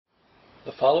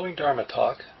The following Dharma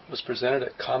talk was presented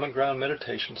at Common Ground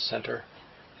Meditation Center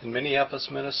in Minneapolis,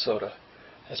 Minnesota,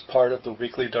 as part of the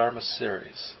weekly Dharma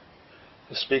series.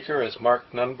 The speaker is Mark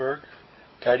Nunberg,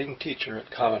 guiding teacher at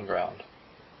Common Ground.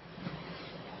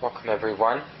 Welcome,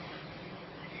 everyone.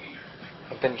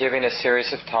 I've been giving a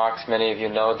series of talks, many of you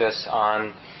know this,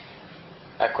 on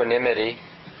equanimity,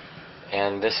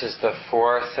 and this is the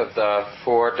fourth of the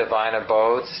four divine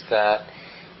abodes that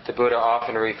the Buddha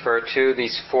often referred to.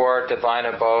 These four divine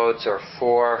abodes, or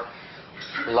four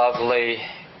lovely,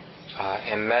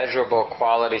 immeasurable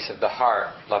qualities of the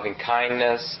heart: loving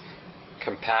kindness,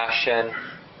 compassion,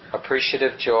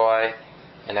 appreciative joy,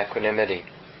 and equanimity.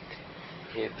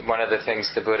 One of the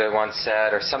things the Buddha once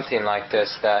said, or something like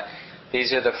this, that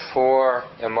these are the four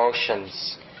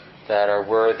emotions that are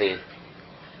worthy.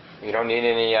 You don't need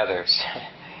any others.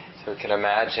 So we can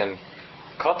imagine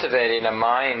cultivating a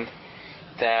mind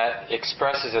that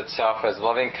expresses itself as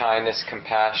loving kindness,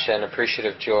 compassion,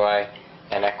 appreciative joy,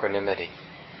 and equanimity.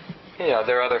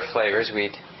 There are other flavors.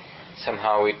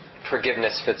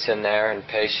 Forgiveness fits in there, and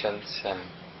patience, and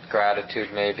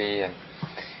gratitude maybe, and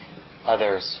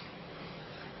others.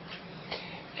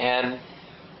 And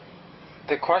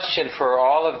the question for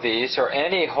all of these, or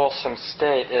any wholesome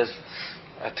state, is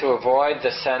to avoid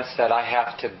the sense that I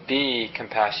have to be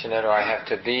compassionate or I have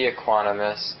to be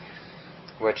equanimous,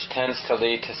 which tends to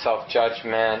lead to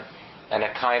self-judgment and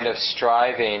a kind of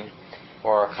striving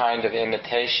or a kind of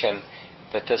imitation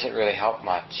that doesn't really help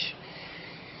much.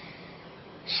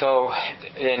 So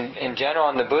in general,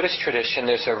 in the Buddhist tradition,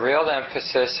 there's a real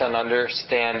emphasis on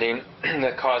understanding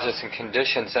the causes and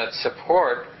conditions that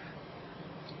support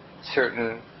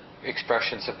certain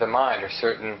expressions of the mind or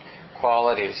certain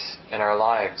qualities in our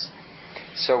lives.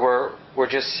 So we're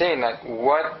just seeing, like,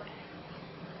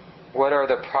 what are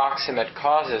the proximate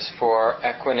causes for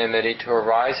equanimity to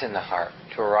arise in the heart,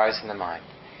 to arise in the mind?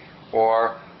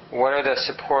 Or what are the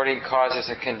supporting causes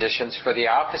and conditions for the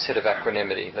opposite of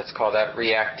equanimity? Let's call that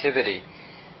reactivity,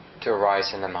 to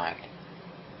arise in the mind.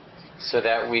 So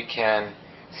that we can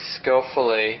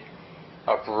skillfully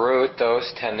uproot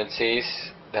those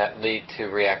tendencies that lead to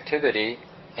reactivity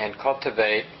and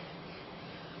cultivate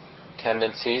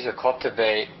tendencies or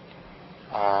cultivate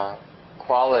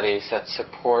qualities that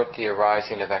support the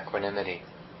arising of equanimity.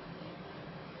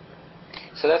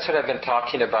 So that's what I've been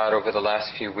talking about over the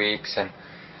last few weeks, and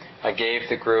I gave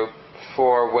the group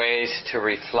 4 ways to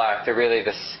reflect. They're really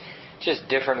just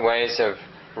different ways of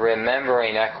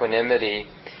remembering equanimity,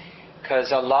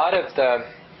 because a lot of the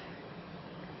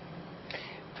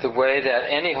way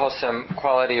that any wholesome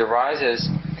quality arises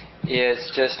is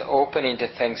just opening to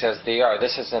things as they are.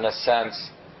 This is, in a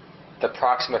sense, the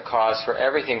proximate cause for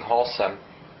everything wholesome,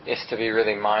 is to be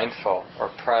really mindful or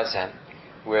present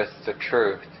with the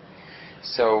truth.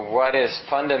 So what is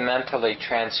fundamentally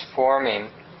transforming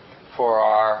for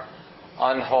our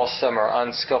unwholesome or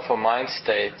unskillful mind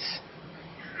states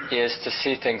is to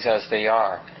see things as they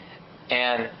are.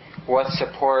 And what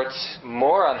supports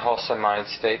more unwholesome mind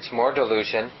states, more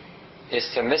delusion, is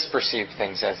to misperceive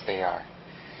things as they are.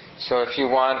 So if you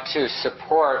want to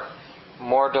support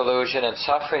more delusion and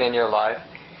suffering in your life,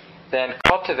 then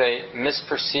cultivate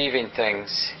misperceiving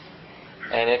things.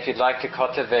 And if you'd like to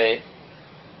cultivate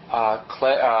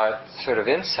sort of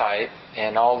insight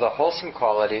and all the wholesome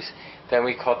qualities, then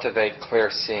we cultivate clear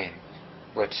seeing,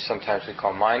 which sometimes we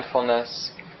call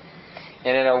mindfulness.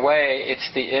 And in a way, it's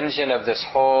the engine of this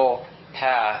whole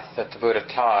path that the Buddha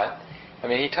taught. I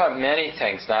mean, he taught many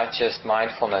things, not just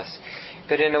mindfulness.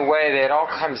 But in a way, it all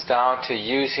comes down to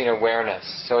using awareness.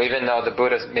 So even though the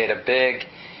Buddha made a big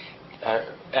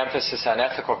emphasis on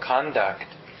ethical conduct,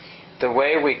 the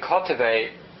way we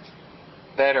cultivate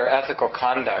better ethical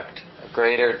conduct, a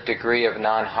greater degree of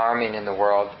non-harming in the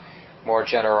world, more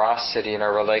generosity in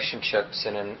our relationships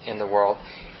and in the world,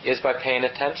 is by paying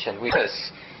attention. We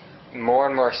notice more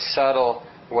and more subtle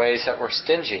ways that we're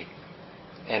stingy,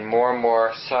 and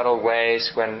more subtle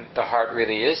ways when the heart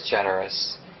really is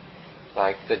generous,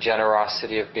 like the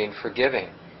generosity of being forgiving,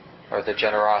 or the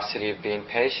generosity of being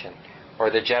patient, or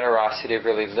the generosity of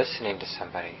really listening to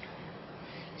somebody.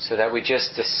 So that we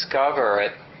just discover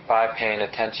it by paying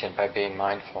attention, by being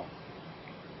mindful.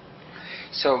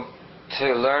 So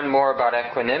to learn more about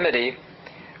equanimity,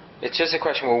 it's just a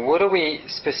question, well, what do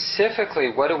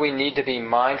we need to be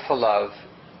mindful of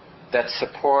that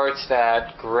supports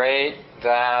that great,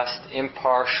 vast,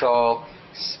 impartial,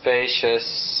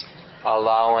 spacious,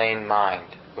 allowing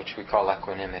mind, which we call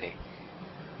equanimity?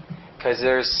 Because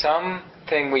there's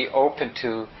something we open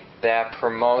to that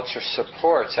promotes or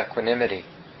supports equanimity.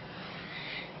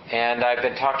 And I've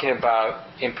been talking about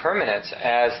impermanence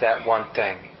as that one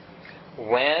thing.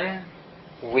 When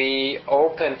we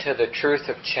open to the truth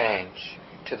of change,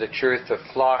 to the truth of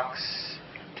flux,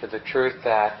 to the truth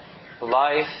that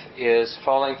life is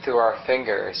falling through our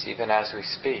fingers even as we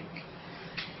speak.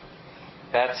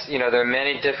 That's, there are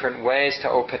many different ways to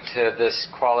open to this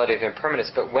quality of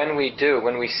impermanence, but when we do,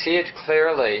 when we see it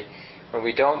clearly, when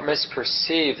we don't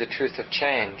misperceive the truth of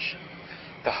change,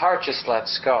 the heart just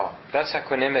lets go. That's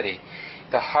equanimity.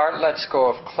 The heart lets go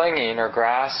of clinging or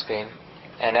grasping,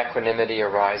 and equanimity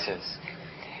arises.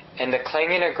 And the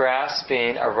clinging or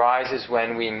grasping arises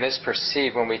when we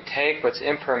misperceive, when we take what's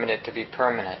impermanent to be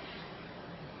permanent.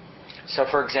 So,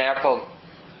 for example,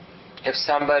 if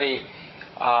somebody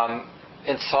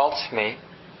insults me,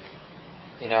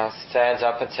 stands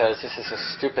up and says, "This is a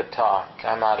stupid talk,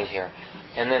 I'm out of here,"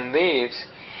 and then leaves,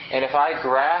 and if I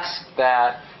grasp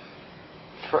that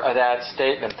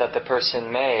statement that the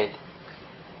person made,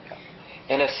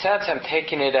 in a sense I'm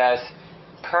taking it as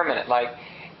permanent, like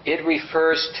it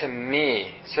refers to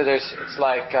me. So it's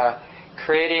like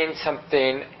creating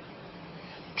something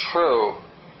true.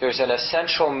 There's an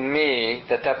essential me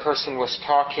that person was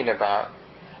talking about,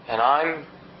 and I'm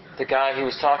the guy he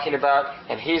was talking about,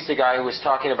 and he's the guy who was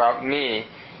talking about me,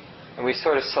 and we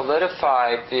sort of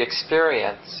solidified the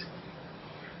experience,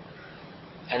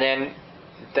 and then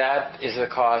that is the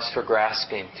cause for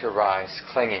grasping to arise,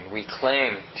 clinging. We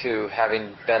cling to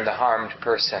having been the harmed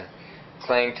person,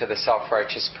 cling to the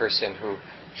self-righteous person who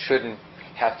shouldn't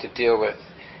have to deal with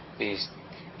these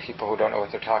people who don't know what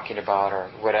they're talking about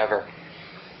or whatever.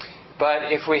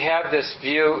 But if we have this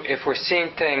view, if we're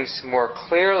seeing things more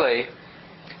clearly,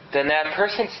 then that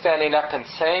person standing up and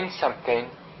saying something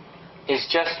is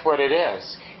just what it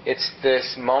is. It's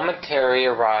this momentary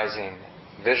arising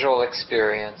visual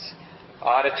experience,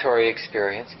 auditory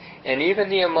experience, and even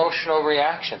the emotional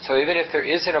reaction. So even if there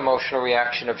is an emotional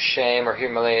reaction of shame or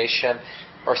humiliation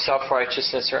or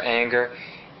self-righteousness or anger,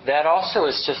 that also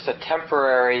is just a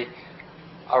temporary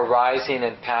arising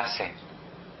and passing.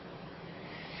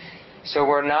 So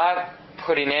we're not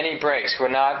putting any brakes. We're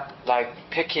not like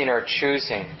picking or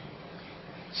choosing.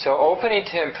 So opening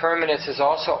to impermanence is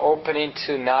also opening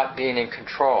to not being in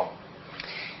control.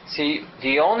 See,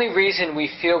 the only reason we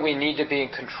feel we need to be in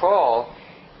control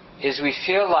is we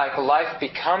feel like life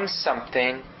becomes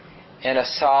something in a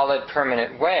solid,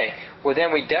 permanent way. Well,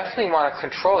 then we definitely want to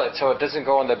control it so it doesn't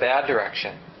go in the bad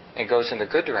direction. It goes in the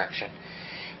good direction.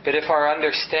 But if our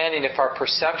understanding, if our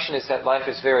perception is that life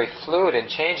is very fluid and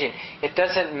changing, it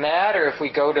doesn't matter if we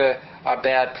go to a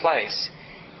bad place,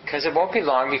 because it won't be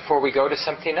long before we go to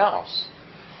something else.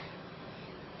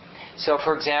 So,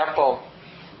 for example,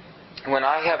 when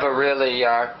I have a really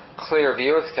clear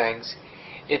view of things,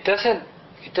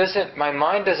 my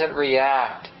mind doesn't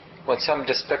react when some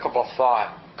despicable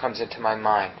thought comes into my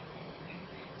mind,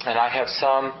 and I have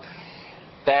some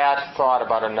bad thought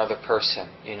about another person,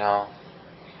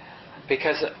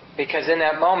 because in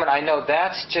that moment I know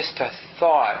that's just a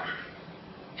thought,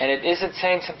 and it isn't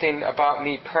saying something about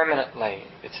me permanently.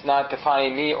 It's not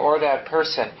defining me or that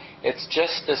person. It's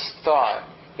just this thought,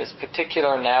 this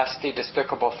particular nasty,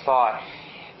 despicable thought,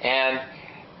 and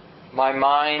my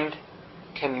mind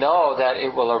can know that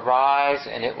it will arise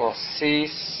and it will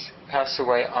cease, pass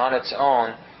away on its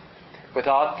own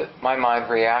without my mind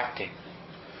reacting.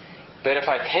 But if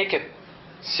I take it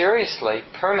seriously,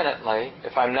 permanently,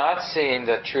 if I'm not seeing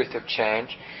the truth of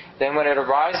change, then when it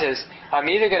arises, I'm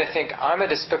either going to think I'm a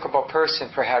despicable person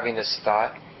for having this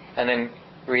thought and then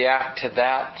react to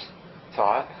that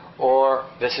thought, or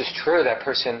this is true, that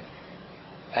person,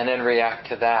 and then react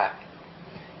to that.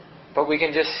 But we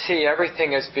can just see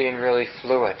everything as being really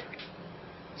fluid.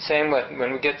 Same with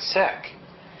when we get sick.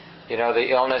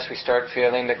 The illness, we start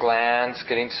feeling the glands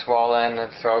getting swollen, the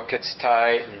throat gets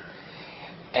tight,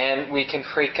 and we can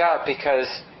freak out because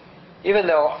even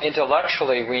though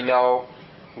intellectually we know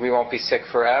we won't be sick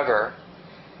forever,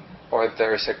 or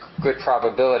there's a good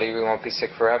probability we won't be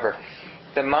sick forever,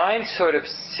 the mind sort of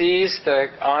sees the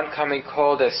oncoming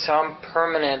cold as some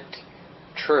permanent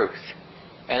truth.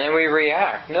 And then we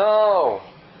react, no!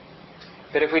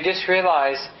 But if we just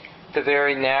realize the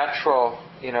very natural,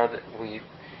 that the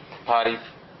body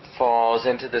falls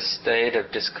into the state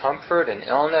of discomfort and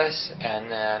illness, and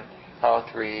then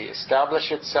health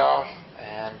reestablish itself,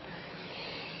 and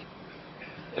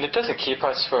it doesn't keep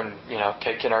us from,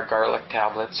 taking our garlic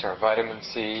tablets or vitamin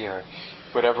C or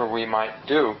whatever we might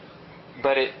do,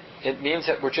 but it means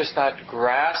that we're just not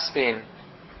grasping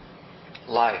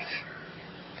life.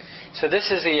 So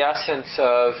this is the essence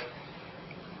of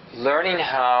learning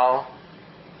how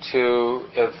to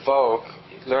evoke,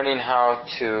 learning how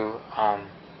to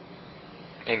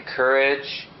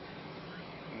encourage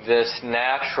this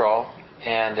natural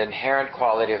and inherent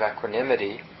quality of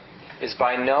equanimity is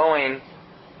by knowing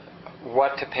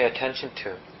what to pay attention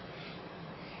to.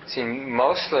 See,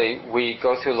 mostly we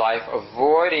go through life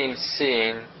avoiding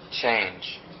seeing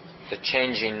change, the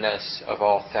changingness of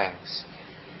all things.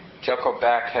 Joko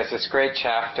Beck has this great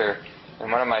chapter in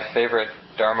one of my favorite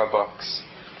Dharma books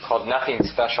called Nothing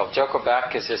Special. Joko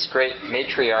Beck is this great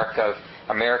matriarch of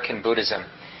American Buddhism.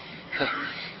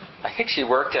 I think she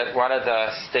worked at one of the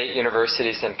state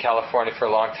universities in California for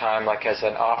a long time, like as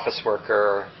an office worker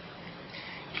or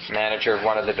manager of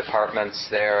one of the departments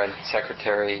there, and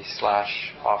secretary /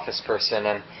 office person,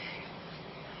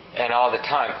 and all the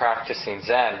time practicing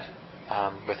Zen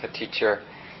with a teacher.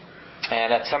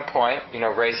 And at some point,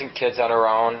 raising kids on her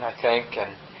own, I think,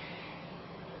 and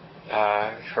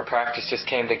her practice just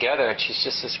came together, and she's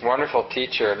just this wonderful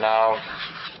teacher now,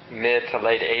 mid to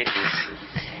late 80s.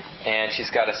 And she's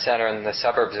got a center in the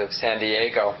suburbs of San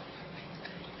Diego,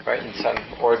 right in some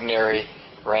ordinary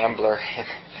rambler.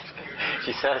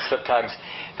 She says sometimes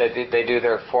they do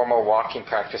their formal walking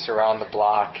practice around the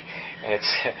block, and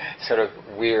it's sort of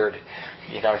weird,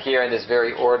 here in this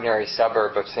very ordinary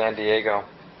suburb of San Diego.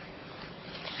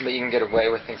 But you can get away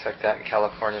with things like that in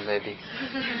California, maybe.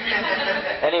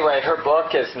 Anyway, her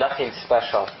book is Nothing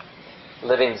Special,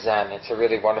 Living Zen. It's a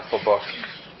really wonderful book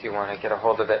if you want to get a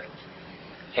hold of it.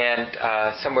 And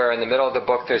somewhere in the middle of the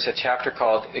book there's a chapter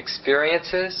called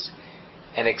Experiences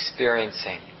and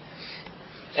Experiencing.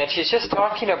 And she's just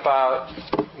talking about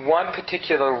one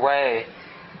particular way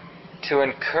to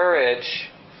encourage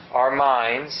our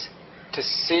minds to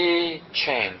see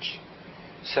change.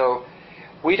 So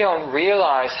we don't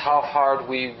realize how hard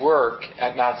we work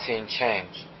at not seeing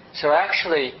change. So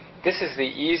actually, this is the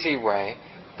easy way,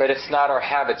 but it's not our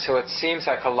habit. So it seems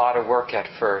like a lot of work at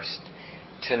first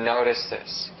to notice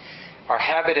this. Our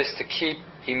habit is to keep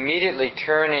immediately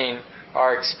turning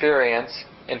our experience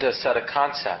into a set of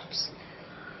concepts.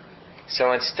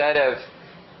 So instead of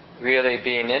really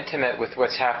being intimate with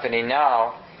what's happening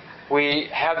now, we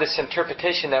have this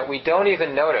interpretation that we don't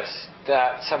even notice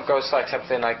that goes like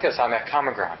something like this: I'm at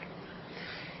common ground.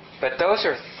 But those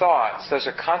are thoughts, those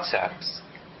are concepts.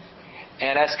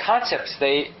 And as concepts,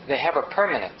 they have a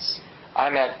permanence.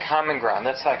 I'm at common ground,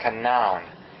 that's like a noun.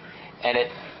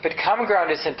 But common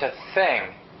ground isn't a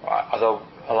thing, although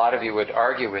a lot of you would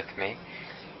argue with me.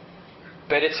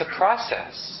 But it's a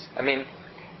process. I mean,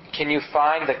 can you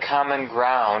find the common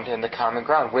ground in the common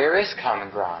ground? Where is common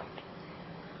ground?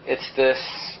 It's this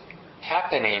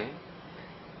happening,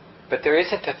 but there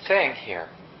isn't a thing here.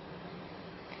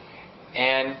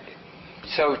 And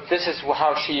so this is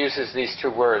how she uses these two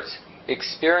words.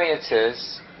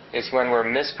 Experiences is when we're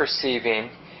misperceiving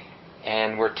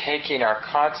and we're taking our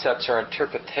concepts or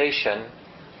interpretation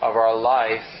of our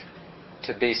life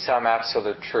to be some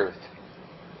absolute truth.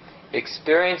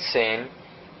 Experiencing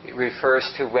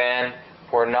refers to when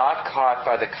we're not caught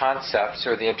by the concepts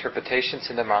or the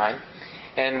interpretations in the mind,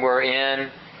 and we're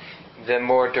in the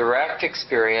more direct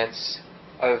experience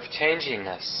of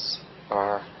changingness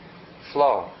or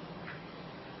flow.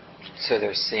 So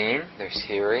there's seeing, there's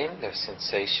hearing, there's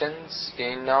sensations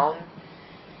being known,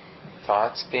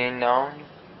 thoughts being known.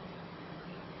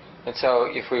 And so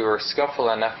if we were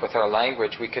skillful enough with our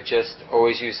language, we could just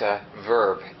always use a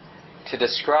verb to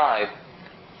describe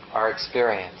our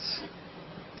experience,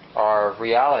 our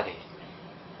reality.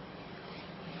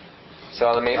 So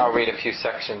I'll read a few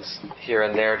sections here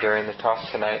and there during the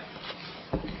talk tonight.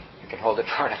 You can hold it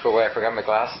far enough away. I forgot my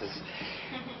glasses.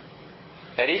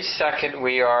 At each second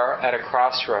we are at a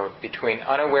crossroad between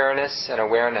unawareness and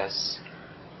awareness,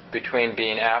 between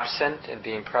being absent and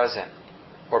being present,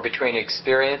 or between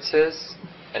experiences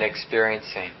and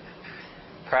experiencing.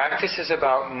 Practice is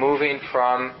about moving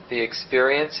from the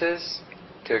experiences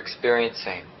to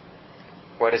experiencing.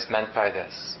 What is meant by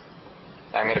this?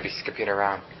 I'm going to be skipping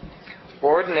around.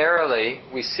 Ordinarily,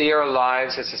 we see our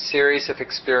lives as a series of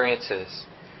experiences.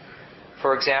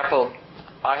 For example,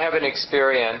 I have an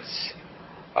experience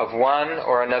of one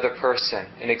or another person,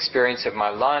 an experience of my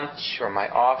lunch or my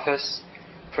office.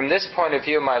 From this point of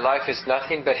view, my life is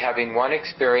nothing but having one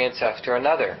experience after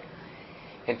another.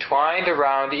 Entwined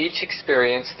around each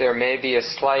experience, there may be a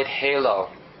slight halo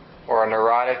or a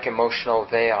neurotic emotional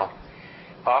veil.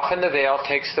 Often the veil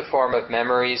takes the form of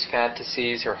memories,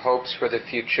 fantasies, or hopes for the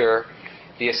future,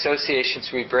 the associations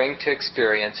we bring to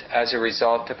experience as a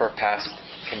result of our past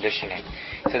conditioning.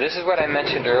 So this is what I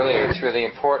mentioned earlier. It's really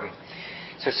important.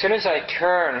 So as soon as I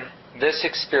turn this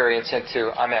experience into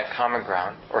I'm at common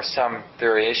ground, or some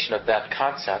variation of that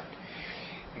concept,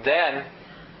 then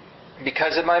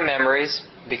because of my memories,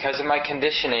 because of my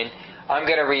conditioning, I'm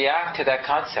going to react to that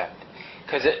concept.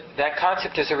 Because that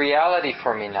concept is a reality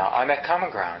for me now. I'm at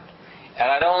common ground. And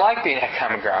I don't like being at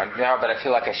common ground now, but I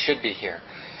feel like I should be here.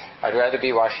 I'd rather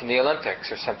be watching the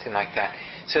Olympics or something like that.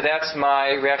 So that's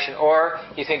my reaction. Or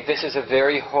you think this is a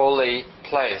very holy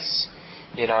place,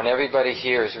 and everybody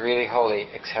here is really holy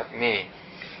except me.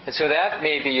 And so that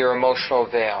may be your emotional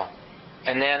veil.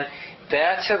 And then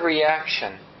that's a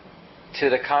reaction to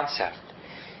the concept.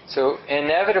 So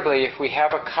inevitably, if we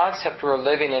have a concept we're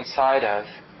living inside of,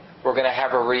 we're going to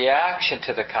have a reaction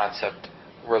to the concept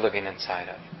we're living inside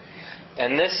of.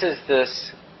 And this is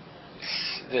this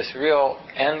real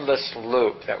endless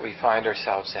loop that we find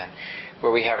ourselves in,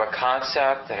 where we have a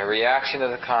concept and a reaction to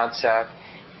the concept,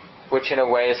 which in a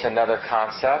way is another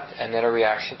concept, and then a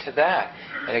reaction to that.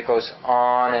 And it goes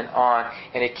on,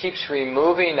 and it keeps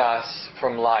removing us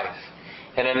from life.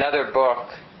 In another book,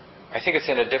 I think it's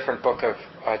in a different book of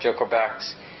Joko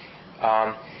Beck's,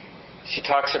 she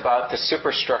talks about the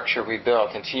superstructure we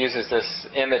built, and she uses this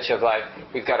image of like,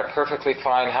 we've got a perfectly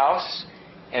fine house,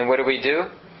 and what do?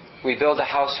 We build a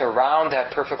house around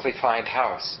that perfectly fine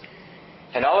house.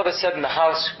 And all of a sudden the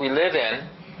house we live in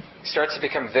starts to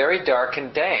become very dark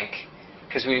and dank,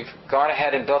 because we've gone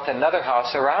ahead and built another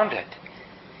house around it.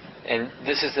 And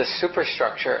this is the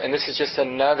superstructure, and this is just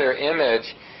another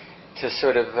image to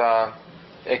sort of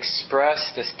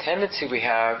express this tendency we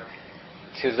have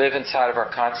to live inside of our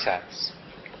concepts.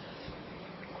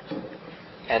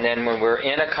 And then when we're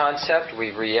in a concept,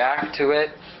 we react to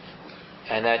it,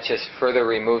 and that just further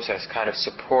removes us, kind of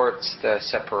supports the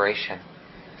separation.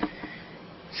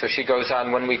 So she goes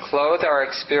on, when we clothe our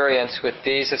experience with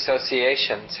these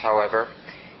associations, however,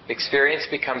 experience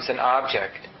becomes an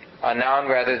object, a noun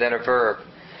rather than a verb.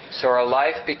 So our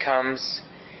lives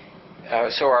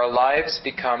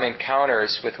become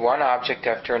encounters with one object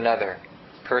after another.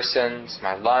 Persons,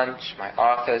 my lunch, my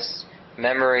office,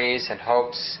 memories and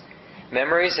hopes.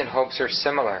 Memories and hopes are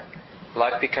similar.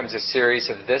 Life becomes a series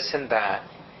of this and that.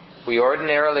 We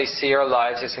ordinarily see our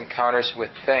lives as encounters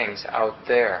with things out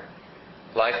there.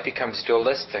 Life becomes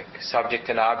dualistic, subject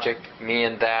and object, me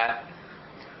and that.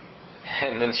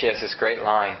 And then she has this great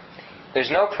line.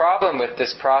 There's no problem with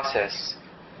this process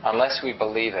unless we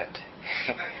believe it.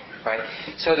 Right?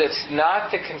 So it's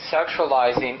not the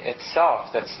conceptualizing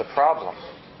itself that's the problem.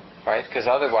 Right? Because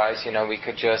otherwise, we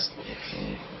could just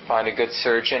find a good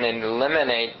surgeon and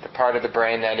eliminate the part of the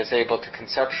brain that is able to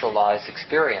conceptualize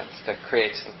experience, that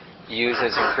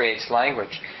uses and creates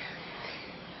language.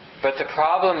 But the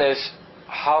problem is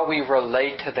how we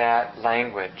relate to that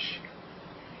language.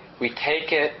 We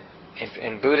take it,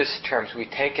 in Buddhist terms, we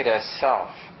take it as self.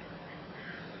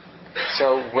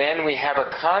 So when we have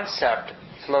a concept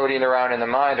floating around in the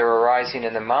mind or arising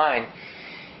in the mind,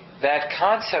 that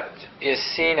concept is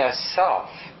seen as self,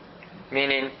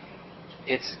 meaning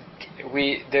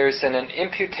there's an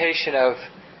imputation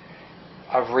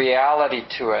of reality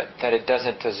to it that it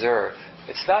doesn't deserve.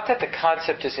 It's not that the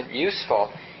concept isn't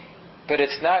useful, but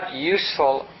it's not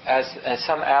useful as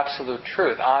some absolute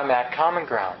truth. I'm at common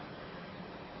ground.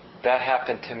 That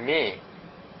happened to me.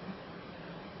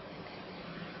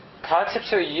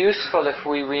 Concepts are useful if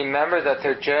we remember that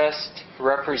they're just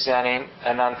representing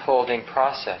an unfolding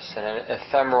process, an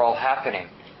ephemeral happening.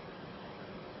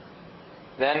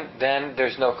 Then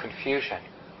there's no confusion.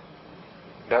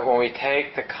 But when we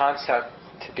take the concept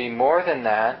to be more than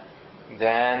that,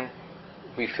 then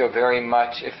we feel very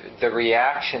much, if the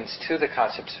reactions to the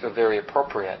concepts feel very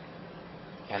appropriate,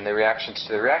 and the reactions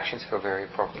to the reactions feel very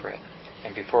appropriate.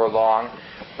 And before long,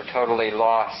 we're totally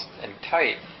lost and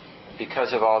tight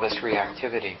because of all this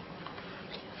reactivity.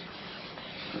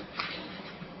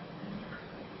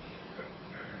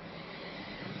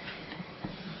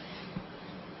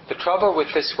 The trouble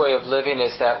with this way of living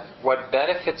is that what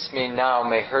benefits me now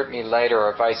may hurt me later,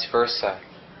 or vice versa.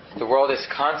 The world is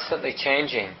constantly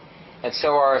changing, and so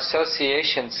our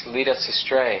associations lead us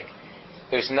astray.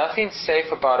 There's nothing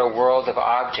safe about a world of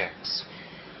objects.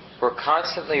 We're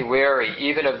constantly wary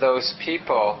even of those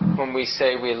people whom we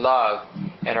say we love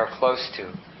and are close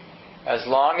to. As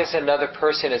long as another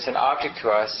person is an object to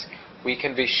us, we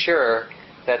can be sure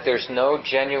that there's no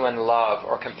genuine love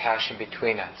or compassion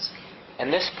between us.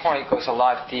 And this point goes a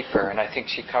lot deeper, and I think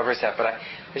she covers that, but I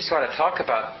just want to talk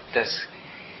about this.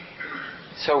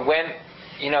 So when,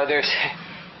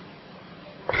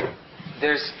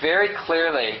 there's very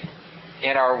clearly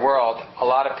in our world a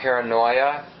lot of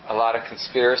paranoia, a lot of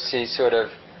conspiracy sort of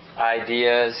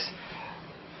ideas,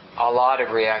 a lot of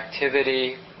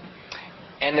reactivity.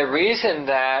 And the reason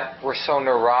that we're so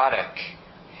neurotic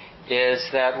is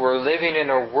that we're living in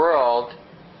a world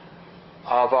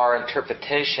of our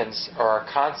interpretations or our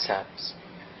concepts.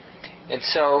 And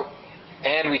so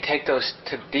and we take those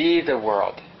to be the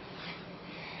world.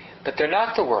 But they're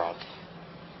not the world.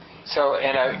 So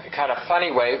in a kind of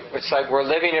funny way, it's like we're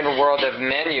living in a world of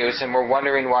menus and we're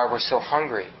wondering why we're so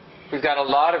hungry. We've got a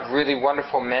lot of really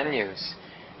wonderful menus,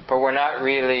 but we're not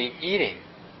really eating.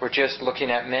 We're just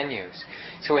looking at menus.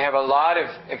 So we have a lot of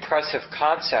impressive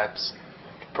concepts,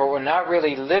 but we're not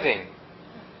really living.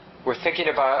 We're thinking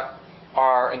about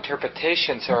our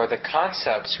interpretations or the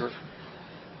concepts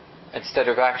instead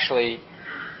of actually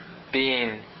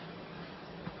being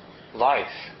life,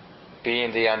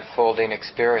 being the unfolding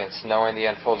experience, knowing the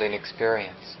unfolding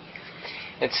experience.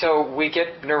 And so we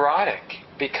get neurotic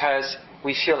because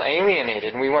we feel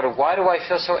alienated, and we wonder, why do I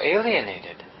feel so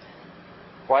alienated?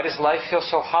 Why does life feel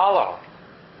so hollow?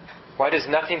 Why does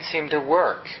nothing seem to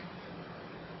work?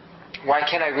 Why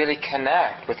can't I really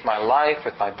connect with my life,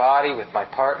 with my body, with my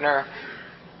partner?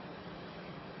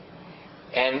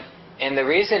 And the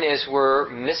reason is we're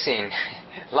missing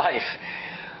life.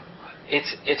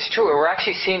 It's true. We're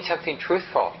actually seeing something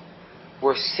truthful.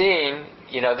 We're seeing,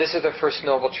 this is the first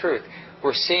noble truth.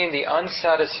 We're seeing the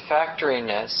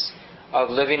unsatisfactoriness of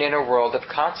living in a world of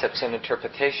concepts and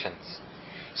interpretations.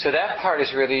 So that part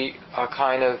is really a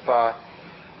kind of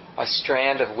a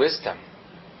strand of wisdom.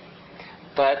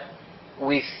 But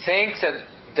we think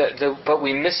but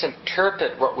we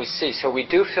misinterpret what we see. So we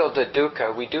do feel the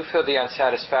dukkha, we do feel the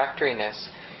unsatisfactoriness,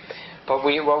 but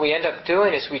what we end up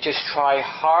doing is we just try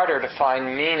harder to find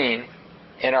meaning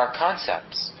in our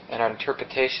concepts and our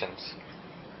interpretations.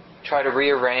 Try to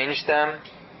rearrange them,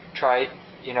 try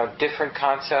different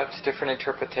concepts, different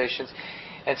interpretations,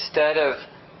 instead of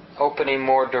opening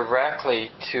more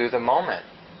directly to the moment,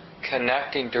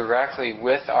 connecting directly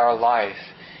with our life,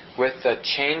 with the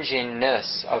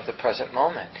changingness of the present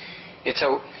moment. It's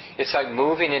like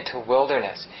moving into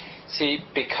wilderness. See,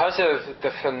 because of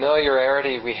the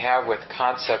familiarity we have with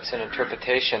concepts and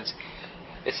interpretations,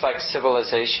 it's like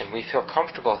civilization. We feel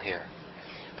comfortable here.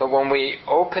 But when we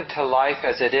open to life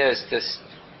as it is, this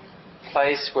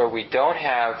place where we don't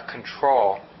have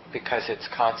control because it's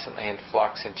constantly in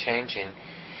flux and changing,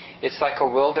 it's like a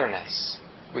wilderness.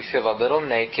 We feel a little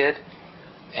naked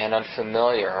and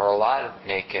unfamiliar, or a lot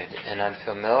naked and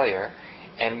unfamiliar,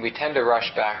 and we tend to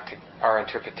rush back to our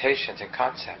interpretations and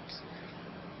concepts.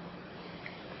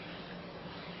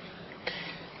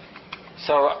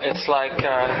 So it's like,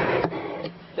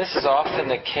 this is often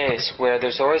the case where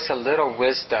there's always a little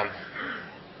wisdom.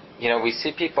 We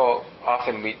see people,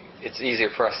 often it's easier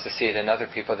for us to see it in other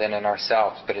people than in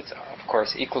ourselves, but it's of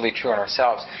course equally true in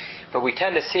ourselves. But we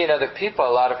tend to see in other people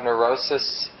a lot of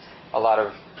neurosis, a lot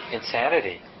of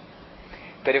insanity.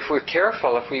 But if we're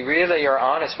careful, if we really are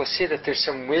honest, we'll see that there's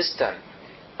some wisdom.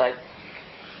 Like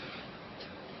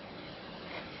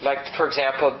for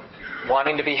example,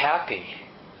 wanting to be happy.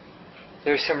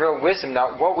 There's some real wisdom.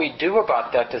 Now, what we do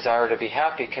about that desire to be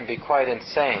happy can be quite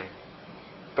insane.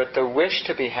 But the wish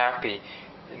to be happy,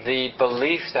 the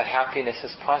belief that happiness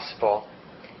is possible,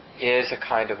 is a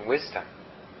kind of wisdom.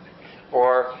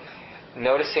 Or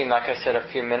noticing, like I said a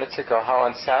few minutes ago, how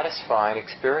unsatisfying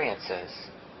experience is.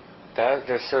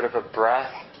 There's sort of a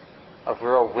breath of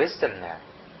real wisdom there.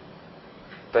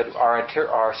 But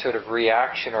our sort of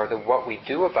reaction, or what we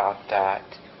do about that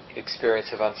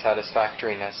experience of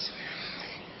unsatisfactoriness,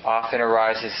 often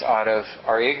arises out of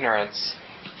our ignorance.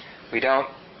 We don't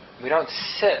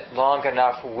sit long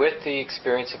enough with the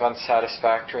experience of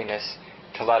unsatisfactoriness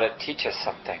to let it teach us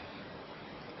something.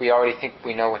 We already think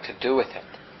we know what to do with it.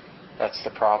 That's the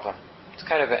problem. It's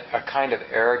kind of a kind of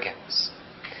arrogance.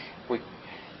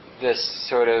 This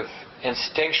sort of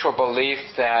instinctual belief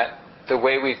that the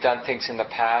way we've done things in the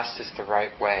past is the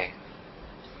right way.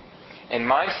 And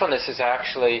mindfulness is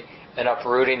actually an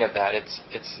uprooting of that.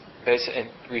 It's basically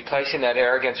replacing that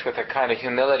arrogance with a kind of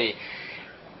humility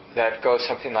that goes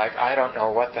something like, I don't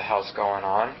know what the hell's going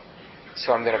on,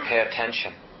 so I'm going to pay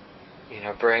attention.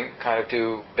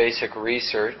 Do basic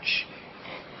research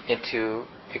into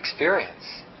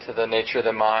experience, to the nature of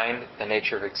the mind, the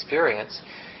nature of experience,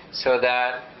 so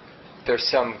that there's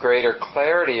some greater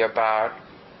clarity about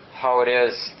how it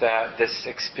is that this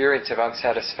experience of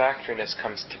unsatisfactoriness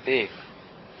comes to be.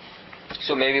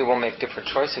 So maybe we'll make different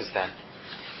choices then.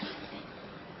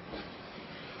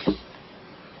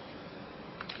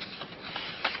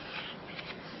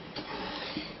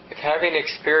 If having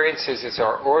experiences is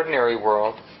our ordinary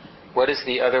world, what is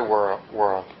the other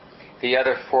world? The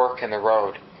other fork in the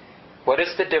road? What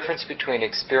is the difference between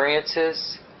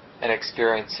experiences and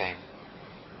experiencing?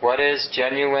 What is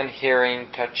genuine hearing,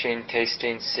 touching,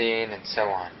 tasting, seeing, and so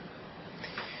on?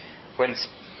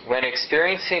 When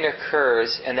experiencing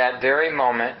occurs in that very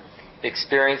moment,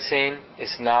 experiencing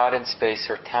is not in space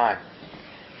or time.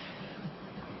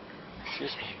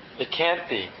 Excuse me. It can't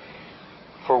be.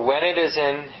 For when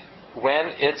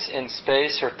it's in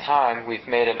space or time, we've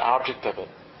made an object of it.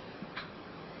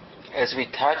 As we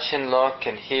touch and look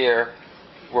and hear,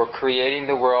 we're creating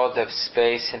the world of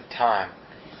space and time.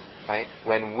 Right?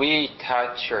 When we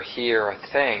touch or hear or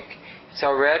think,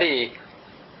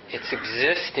 it's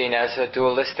existing as a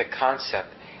dualistic concept.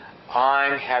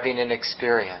 I'm having an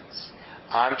experience.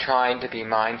 I'm trying to be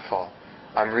mindful.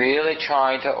 I'm really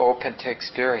trying to open to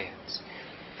experience.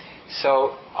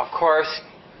 So, of course,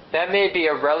 that may be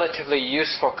a relatively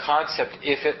useful concept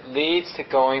if it leads to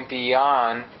going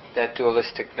beyond that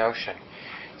dualistic notion.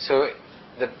 So,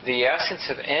 the essence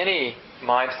of any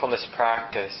mindfulness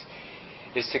practice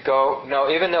is to go,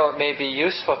 even though it may be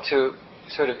useful to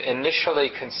sort of initially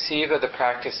conceive of the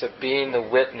practice of being the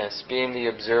witness, being the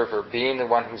observer, being the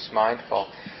one who's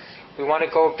mindful, we want to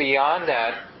go beyond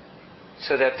that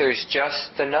so that there's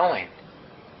just the knowing,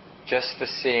 just the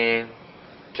seeing,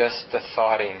 just the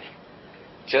thoughting,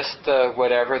 just the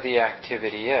whatever the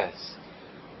activity is.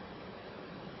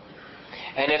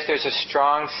 And if there's a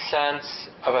strong sense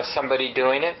of somebody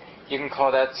doing it, you can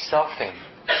call that selfing.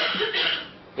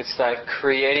 It's like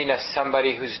creating a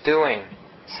somebody who's doing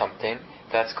something.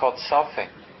 That's called selfing.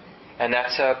 And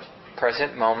that's a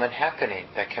present moment happening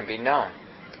that can be known.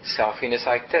 Selfing is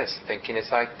like this. Thinking is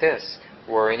like this.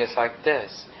 Worrying is like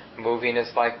this. Moving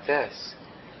is like this.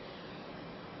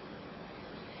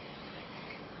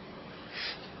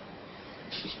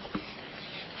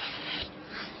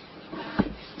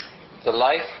 The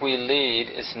life we lead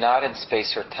is not in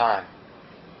space or time.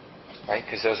 Right?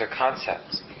 Because those are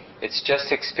concepts. It's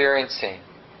just experiencing.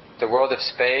 The world of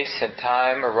space and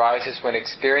time arises when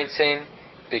experiencing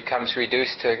becomes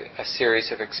reduced to a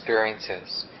series of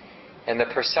experiences. In the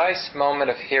precise moment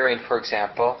of hearing, for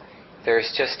example, there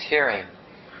is just hearing.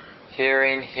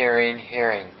 Hearing, hearing,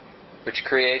 hearing, which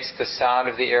creates the sound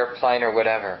of the airplane or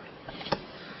whatever.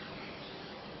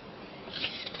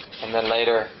 And then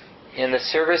later, in the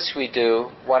service we do,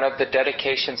 one of the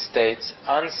dedication states,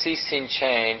 unceasing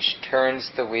change turns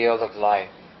the wheel of life.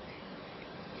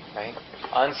 Right?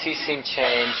 Unceasing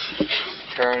change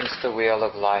turns the wheel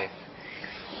of life.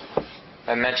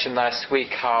 I mentioned last week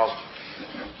how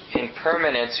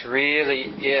impermanence really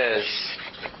is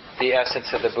the essence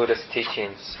of the Buddhist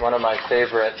teachings. One of my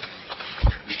favorite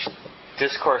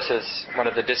discourses, one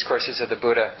of the discourses of the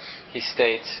Buddha, he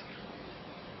states,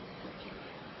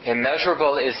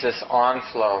 immeasurable is this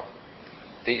on-flow.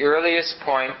 The earliest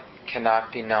point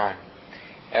cannot be known.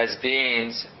 As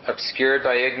beings obscured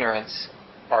by ignorance,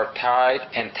 are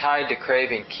tied to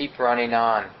craving, keep running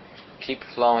on, keep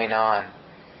flowing on.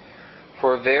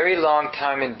 For a very long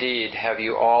time indeed have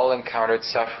you all encountered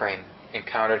suffering,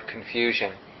 encountered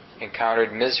confusion,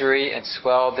 encountered misery, and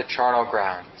swelled the charnel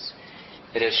grounds.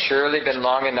 It has surely been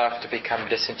long enough to become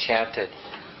disenchanted,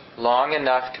 long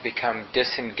enough to become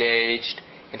disengaged,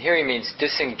 and here he means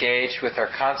disengaged with our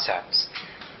concepts,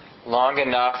 long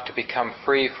enough to become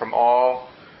free from all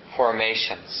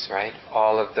formations, right?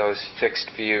 All of those fixed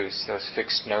views, those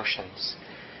fixed notions.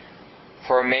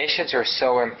 Formations are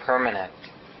so impermanent.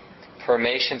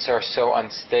 Formations are so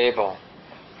unstable.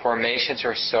 Formations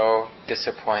are so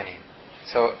disappointing.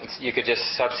 So you could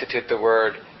just substitute the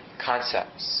word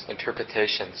concepts,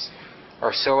 interpretations,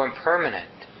 are so impermanent,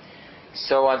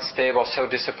 so unstable, so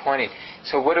disappointing.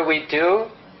 So what do?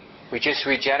 We just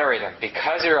regenerate them.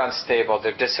 Because they're unstable,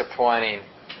 they're disappointing,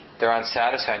 they're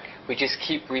unsatisfying, we just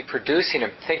keep reproducing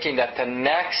them, thinking that the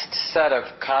next set of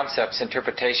concepts,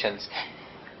 interpretations,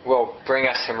 will bring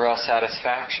us some real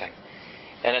satisfaction.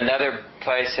 And another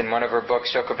place in one of her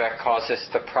books, Jokobeck calls this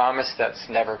the promise that's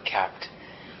never kept.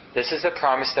 This is the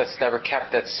promise that's never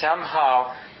kept, that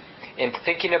somehow, in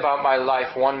thinking about my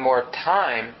life one more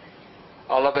time,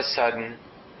 all of a sudden,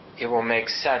 it will make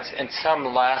sense in some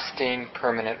lasting,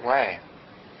 permanent way.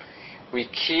 We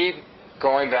keep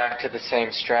going back to the same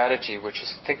strategy, which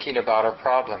is thinking about our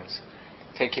problems,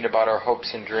 thinking about our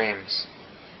hopes and dreams,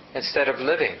 instead of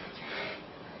living.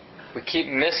 We keep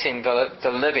missing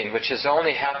the living, which is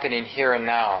only happening here and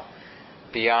now,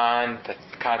 beyond the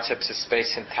concepts of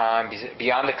space and time,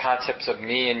 beyond the concepts of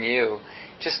me and you,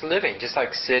 just living, just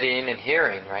like sitting and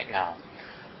hearing right now,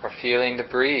 or feeling the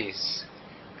breeze,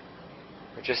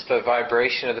 or just the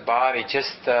vibration of the body,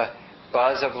 just the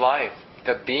buzz of life,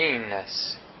 the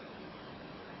beingness,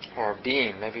 or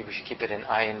being, maybe we should keep it in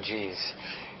INGs,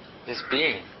 this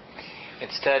being,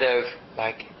 instead of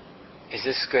like, is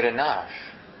this good enough?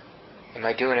 Am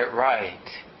I doing it right?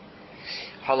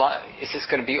 How long is this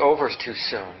going to be over too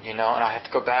soon? And I have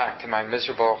to go back to my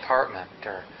miserable apartment.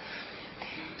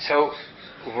 So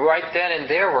right then and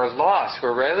there we're lost.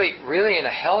 We're really in a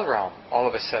hell realm all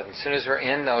of a sudden, as soon as we're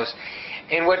in those.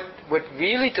 And what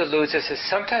really deludes us is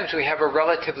sometimes we have a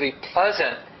relatively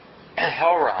pleasant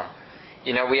hell realm.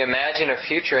 We imagine a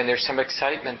future and there's some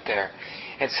excitement there.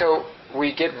 And so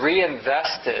we get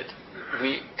reinvested,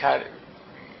 we kind of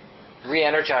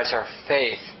re-energize our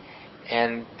faith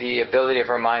and the ability of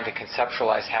our mind to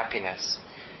conceptualize happiness.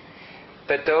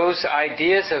 But those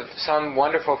ideas of some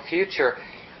wonderful future,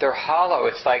 they're hollow.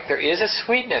 It's like there is a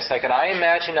sweetness. Like when I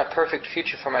imagine a perfect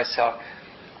future for myself,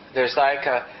 there's like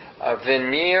a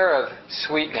veneer of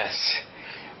sweetness.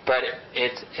 But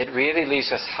it really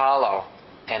leaves us hollow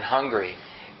and hungry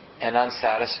and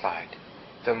unsatisfied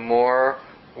the more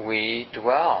we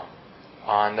dwell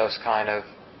on those kind of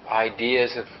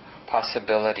ideas of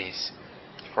possibilities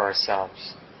for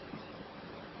ourselves.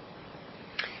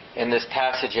 And this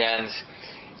passage ends,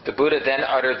 the Buddha then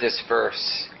uttered this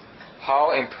verse,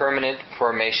 "How impermanent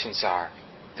formations are.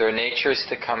 Their nature is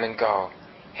to come and go.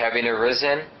 Having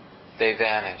arisen, they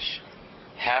vanish.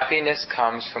 Happiness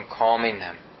comes from calming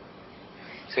them."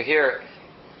 So here,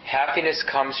 happiness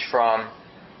comes from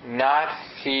not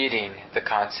feeding the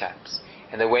concepts.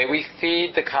 And the way we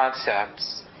feed the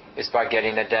concepts is by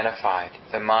getting identified.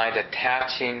 The mind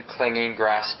attaching, clinging,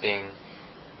 grasping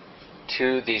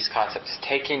to these concepts,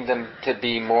 taking them to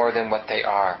be more than what they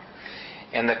are.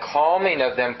 And the calming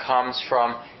of them comes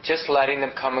from just letting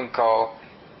them come and go,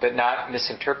 but not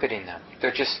misinterpreting them.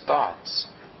 They're just thoughts.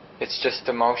 It's just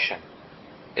emotion.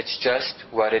 It's just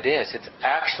what it is. It's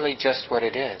actually just what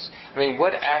it is. I mean,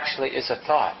 what actually is a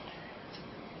thought?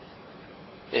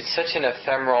 It's such an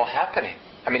ephemeral happening.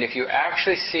 I mean, if you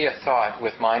actually see a thought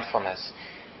with mindfulness,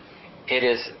 it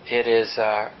is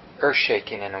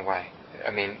earth-shaking in a way.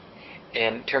 I mean,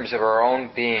 in terms of our own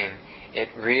being, it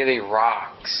really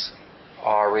rocks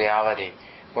our reality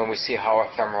when we see how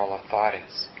ephemeral a thought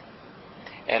is.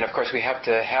 And of course, we have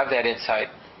to have that insight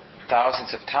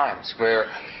thousands of times, where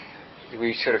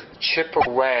we sort of chip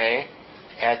away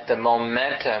at the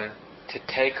momentum to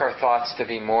take our thoughts to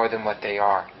be more than what they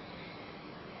are.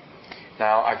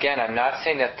 Now, again, I'm not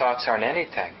saying that thoughts aren't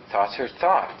anything. Thoughts are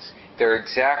thoughts. They're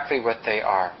exactly what they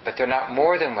are, but they're not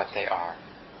more than what they are.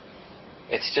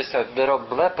 It's just a little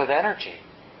blip of energy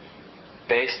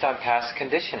based on past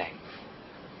conditioning.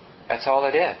 That's all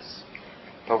it is.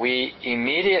 But we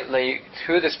immediately,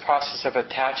 through this process of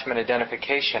attachment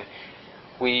identification,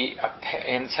 we,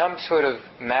 in some sort of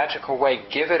magical way,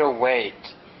 give it a weight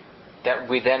that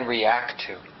we then react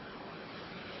to.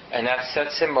 And that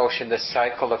sets in motion the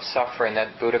cycle of suffering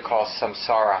that Buddha calls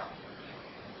samsara,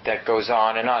 that goes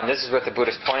on and on. This is what the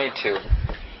Buddha is pointing to.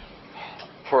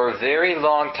 For a very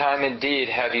long time indeed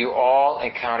have you all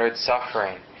encountered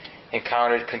suffering,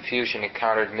 encountered confusion,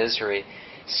 encountered misery,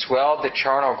 swelled the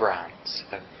charnel grounds,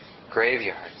 the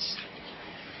graveyards.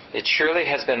 It surely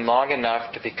has been long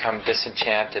enough to become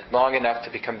disenchanted, long enough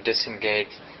to become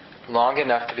disengaged, long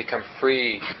enough to become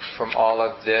free from all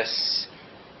of this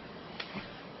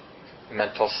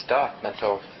mental stuff,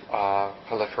 mental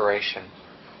proliferation.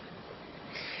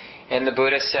 And the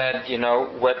Buddha said,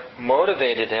 what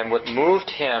motivated him, what moved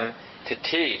him to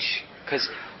teach, because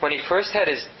when he first had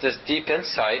this deep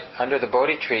insight under the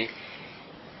Bodhi tree,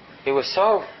 it was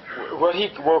so, what he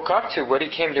woke up to, what he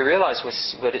came to realize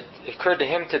was, what it occurred to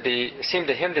him to be, it seemed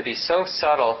to him to be so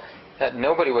subtle that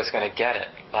nobody was going to get it.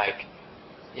 Like,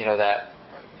 that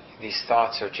these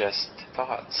thoughts are just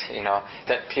thoughts,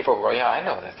 that people go, yeah, I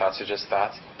know that thoughts are just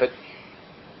thoughts. But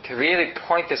to really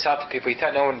point this out to people, he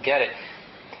thought no one would get it.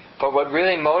 But what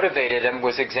really motivated him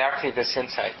was exactly this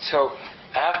insight. So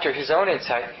after his own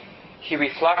insight, he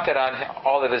reflected on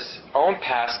all of his own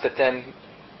past, but then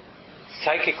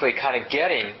psychically kind of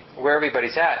getting where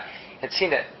everybody's at and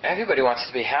seeing that everybody wants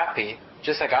to be happy,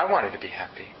 just like I wanted to be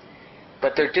happy.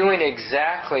 But they're doing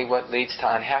exactly what leads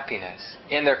to unhappiness.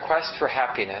 In their quest for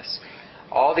happiness,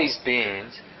 all these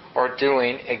beings are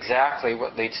doing exactly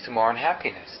what leads to more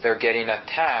unhappiness. They're getting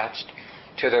attached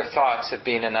to their thoughts of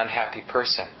being an unhappy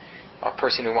person, a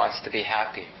person who wants to be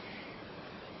happy.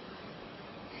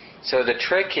 So the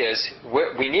trick is,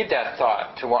 we need that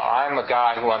thought to, well, I'm a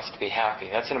guy who wants to be happy.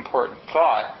 That's an important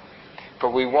thought.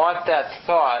 But we want that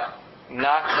thought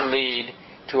not to lead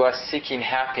to us seeking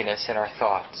happiness in our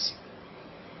thoughts.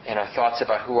 In our thoughts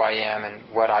about who I am and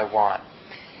what I want.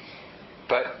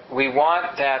 But we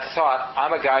want that thought,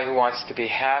 I'm a guy who wants to be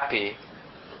happy,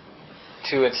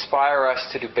 to inspire us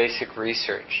to do basic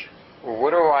research. What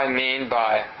do I mean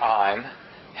by I'm?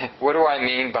 What do I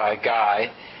mean by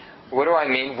guy? What do I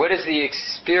mean? What is the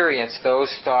experience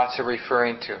those thoughts are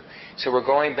referring to? So we're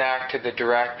going back to the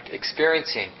direct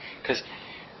experiencing. Because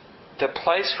the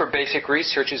place for basic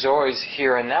research is always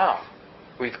here and now.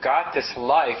 We've got this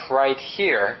life right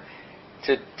here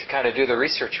to kind of do the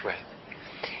research with.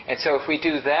 And so if we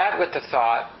do that with the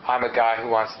thought, I'm a guy who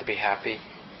wants to be happy,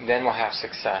 then we'll have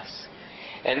success.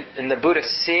 And the Buddha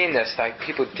seeing this, like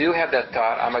people do have that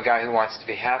thought, I'm a guy who wants to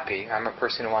be happy, I'm a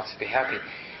person who wants to be happy,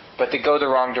 but they go the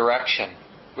wrong direction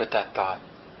with that thought.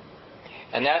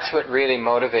 And that's what really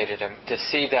motivated him, to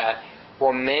see that,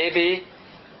 well, maybe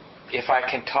if I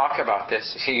can talk about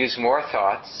this, he used more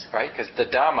thoughts, right? Because the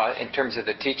Dhamma, in terms of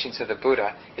the teachings of the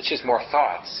Buddha, it's just more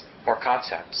thoughts, more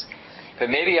concepts. But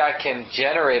maybe I can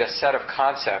generate a set of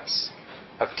concepts,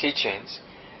 of teachings,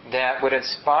 that would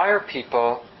inspire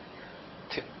people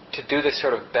to do this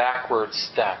sort of backward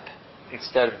step,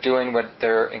 instead of doing what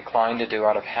they're inclined to do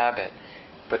out of habit,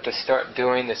 but to start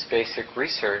doing this basic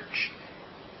research.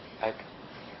 Like,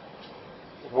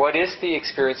 what is the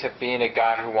experience of being a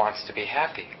guy who wants to be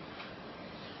happy?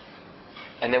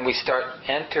 And then we start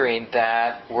entering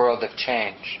that world of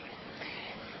change.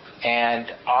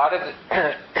 And out of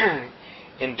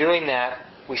in doing that,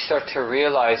 we start to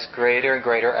realize greater and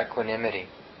greater equanimity.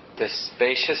 This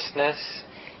spaciousness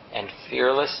and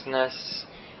fearlessness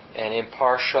and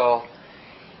impartial,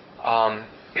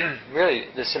 really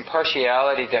this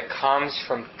impartiality that comes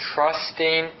from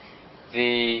trusting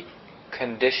the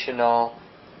conditional,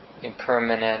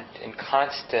 impermanent, and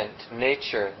constant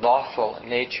nature, lawful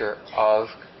nature of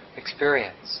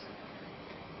experience.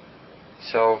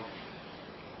 So,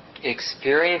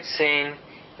 experiencing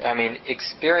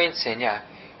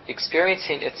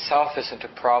itself isn't a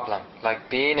problem. Like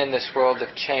being in this world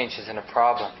of change isn't a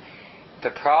problem. The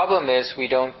problem is we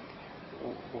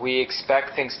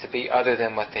expect things to be other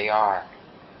than what they are.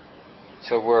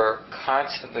 So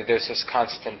there's this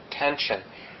constant tension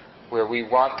where we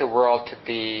want the world to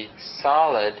be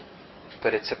solid,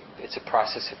 but it's a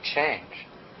process of change.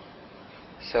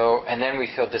 So, and then we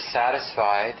feel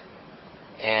dissatisfied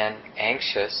and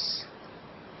anxious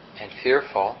and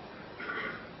fearful.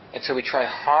 And so we try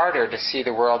harder to see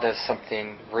the world as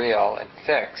something real and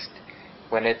fixed,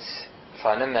 when it's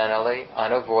fundamentally,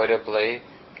 unavoidably,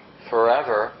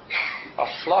 forever a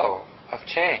flow of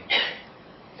change.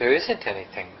 There isn't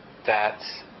anything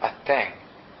that's a thing.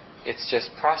 It's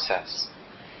just process.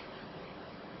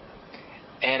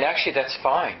 And actually that's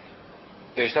fine.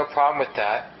 There's no problem with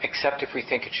that, except if we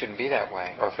think it shouldn't be that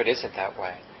way, or if it isn't that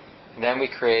way. And then we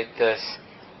create this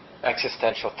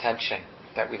existential tension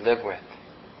that we live with.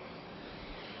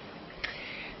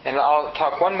 And I'll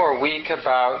talk one more week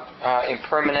about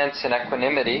impermanence and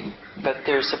equanimity, but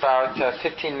there's about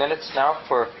 15 minutes now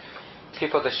for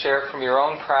people to share from your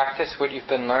own practice what you've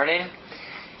been learning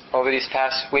over these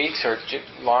past weeks, or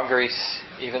longer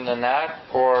even than that,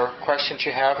 or questions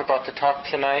you have about the talk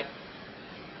tonight.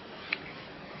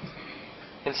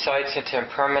 Insights into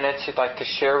impermanence you'd like to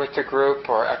share with the group,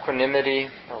 or equanimity,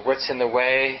 or what's in the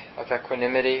way of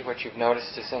equanimity, what you've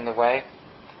noticed is in the way.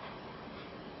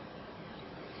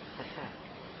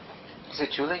 Is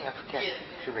it Julie? I forget. Yeah.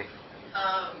 Julie.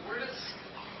 Where does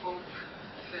hope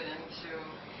fit into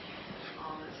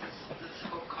all this? Does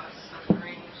hope cause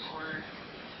suffering, or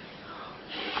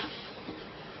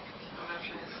I'm not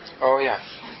trying to say. Oh, yeah.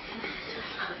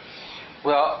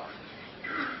 Well,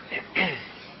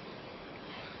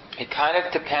 it kind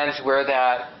of depends where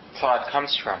that thought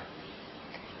comes from.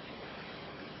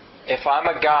 If I'm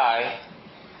a guy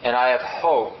and I have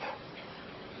hope,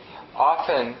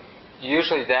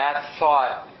 usually that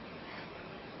thought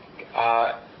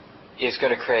is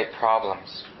going to create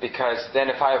problems. Because then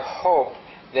if I have hope,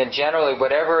 then generally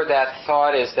whatever that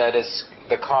thought is that is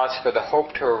the cause for the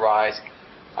hope to arise,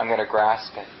 I'm going to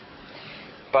grasp it.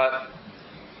 But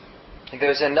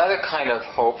there's another kind of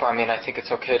hope. I mean, I think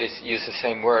it's okay to use the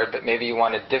same word, but maybe you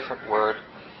want a different word.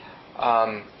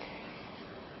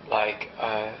 Like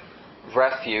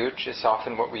refuge is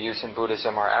often what we use in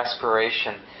Buddhism, or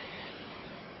aspiration,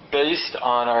 based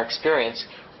on our experience,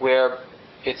 where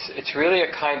it's really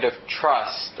a kind of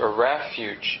trust or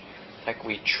refuge. Like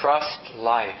we trust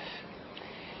life.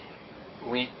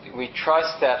 We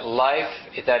trust that life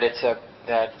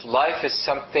is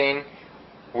something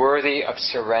worthy of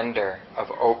surrender, of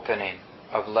opening,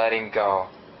 of letting go.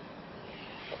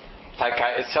 Like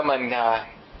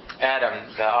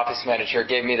Adam, the office manager,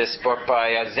 gave me this book by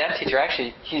a Zen teacher.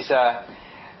 Actually, he's a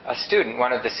student,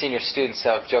 one of the senior students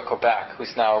of Joko Beck,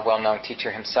 who's now a well-known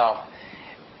teacher himself.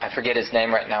 I forget his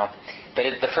name right now.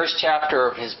 But the first chapter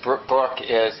of his book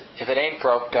is, if it ain't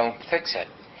broke, don't fix it.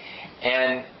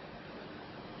 And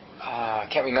I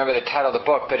can't remember the title of the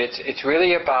book, but it's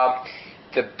really about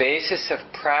the basis of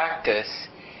practice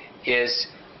is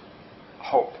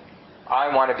hope.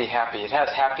 I want to be happy. It has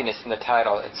happiness in the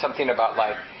title. It's something about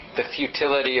like the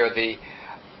futility or the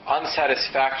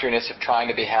unsatisfactoriness of trying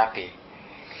to be happy.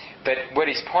 But what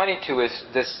he's pointing to is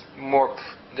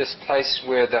this place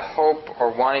where the hope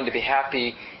or wanting to be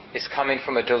happy is coming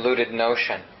from a diluted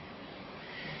notion.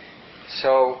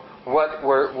 So what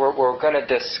we're going to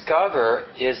discover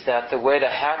is that the way to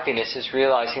happiness is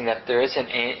realizing that there isn't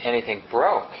anything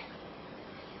broke.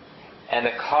 And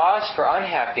the cause for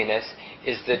unhappiness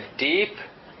is the deep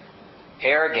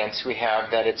arrogance we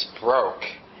have that it's broke,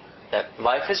 that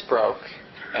life is broke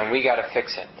and we got to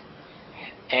fix it.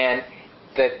 And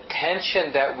the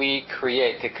tension that we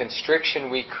create, the constriction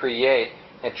we create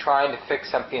in trying to fix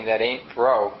something that ain't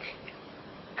broke,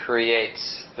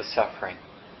 creates the suffering.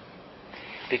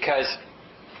 Because,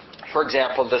 for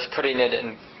example, just putting it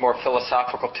in more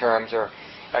philosophical terms or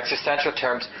existential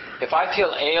terms, if I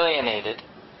feel alienated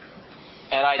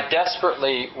and I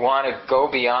desperately want to go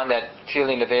beyond that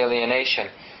feeling of alienation,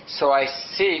 so I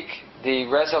seek the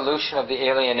resolution of the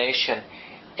alienation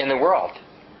in the world,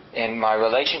 in my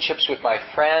relationships with my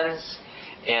friends,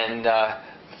 in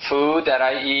food that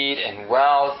I eat, and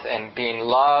wealth, and being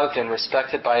loved and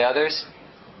respected by others,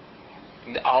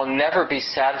 I'll never be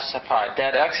satisfied.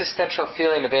 That existential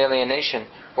feeling of alienation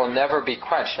will never be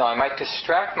quenched. Now, I might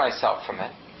distract myself from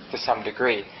it to some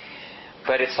degree,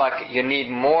 but it's like you need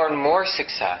more and more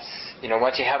success.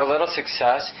 Once you have a little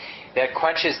success, that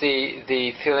quenches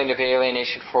the feeling of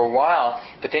alienation for a while,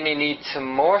 but then you need some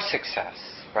more success,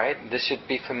 right? This should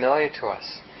be familiar to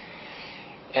us.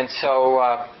 And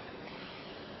so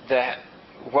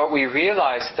what we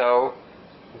realize, though,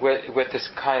 with this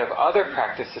kind of other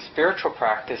practice, the spiritual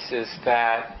practice, is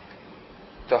that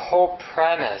the whole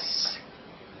premise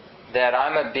that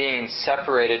I'm a being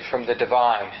separated from the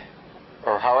divine,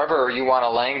 or however you want to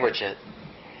language it,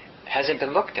 hasn't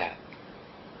been looked at.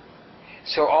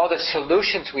 So all the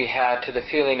solutions we had to the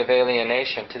feeling of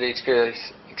alienation, to the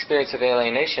experience of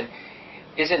alienation,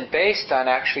 isn't based on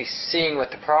actually seeing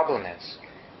what the problem is.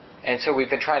 And so we've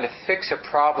been trying to fix a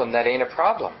problem that ain't a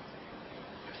problem.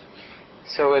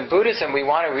 So in Buddhism, we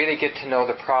want to really get to know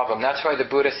the problem. That's why the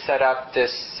Buddha set up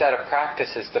this set of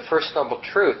practices. The First Noble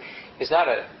Truth is not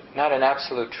an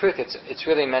absolute truth. It's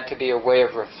really meant to be a way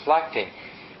of reflecting.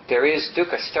 There is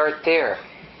dukkha. Start there.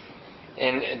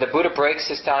 And the Buddha breaks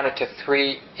this down into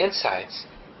 3 insights.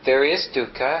 There is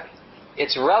dukkha.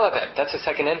 It's relevant. That's the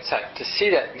second insight. To see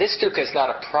that this dukkha is not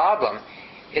a problem.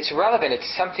 It's relevant.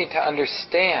 It's something to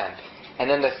understand. And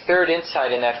then the third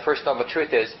insight in that First Noble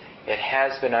Truth is it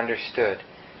has been understood.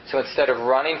 So instead of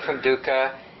running from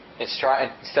dukkha,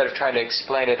 instead of trying to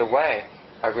explain it away,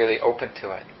 I'm really open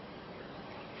to it.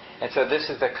 And so this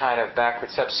is the kind of backward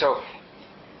step. So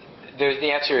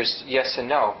the answer is yes and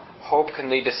no. Hope can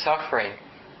lead to suffering,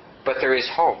 but there is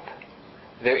hope.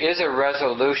 There is a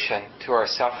resolution to our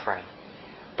suffering,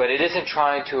 but it isn't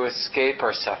trying to escape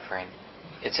our suffering.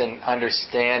 It's in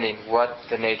understanding what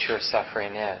the nature of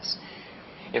suffering is.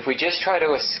 If we just try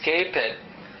to escape it,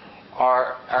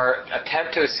 our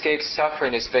attempt to escape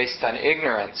suffering is based on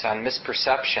ignorance, on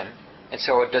misperception, and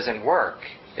so it doesn't work.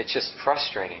 It's just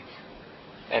frustrating.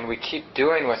 And we keep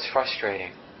doing what's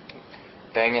frustrating,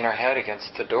 banging our head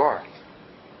against the door.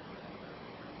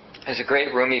 There's a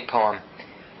great Rumi poem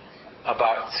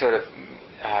about sort of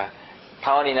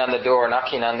pounding on the door,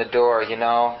 knocking on the door,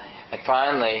 and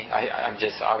finally, I'm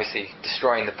just obviously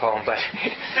destroying the poem, but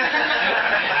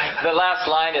the last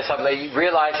line is I'm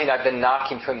realizing I've been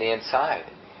knocking from the inside,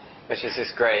 which is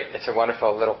just great. It's a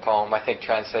wonderful little poem, I think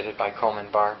translated by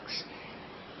Coleman Barks.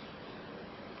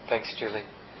 Thanks, Julie.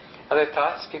 Other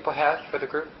thoughts people have for the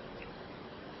group?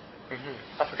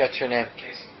 I forgot your name.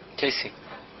 Casey.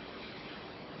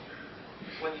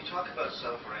 When you talk about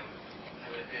suffering,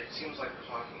 it seems like we're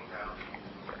talking about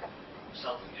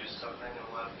self-induced suffering in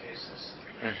a lot of cases.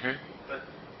 But,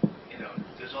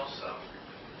 there's also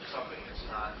suffering that's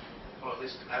not, well, at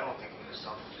least I don't think of it as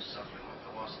self-induced suffering, like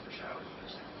the loss of a child or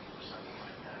something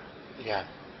like that. Yeah.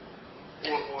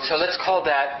 So let's call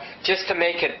that, just to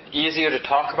make it easier to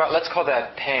talk about, let's call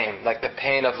that pain, like the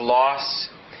pain of loss,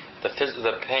 the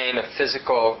pain of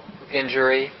physical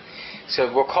injury.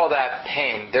 So we'll call that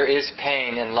pain. There is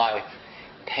pain in life.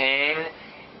 Pain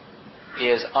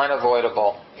is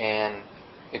unavoidable in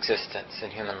existence, in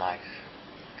human life.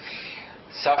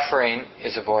 Suffering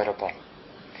is avoidable.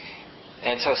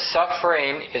 And so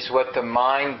suffering is what the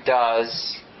mind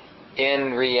does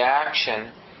in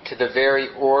reaction to the very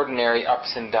ordinary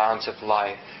ups and downs of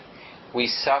life. We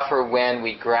suffer when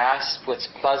we grasp what's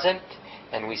pleasant,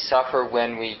 and we suffer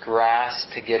when we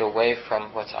grasp to get away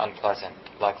from what's unpleasant,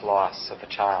 like loss of a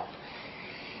child.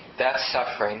 That's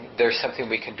suffering. There's something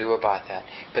we can do about that.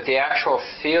 But the actual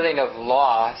feeling of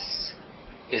loss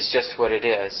is just what it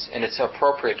is, and it's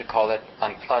appropriate to call it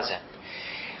unpleasant.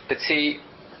 But see,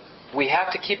 we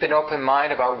have to keep an open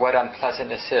mind about what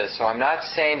unpleasantness is. So I'm not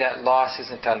saying that loss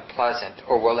isn't unpleasant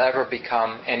or will ever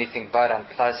become anything but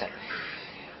unpleasant.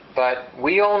 But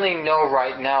we only know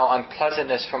right now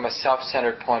unpleasantness from a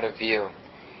self-centered point of view,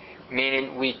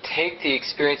 meaning we take the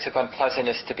experience of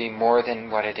unpleasantness to be more than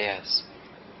what it is.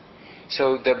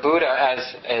 So the Buddha,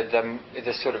 as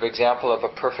the sort of example of a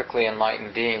perfectly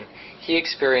enlightened being, he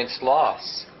experienced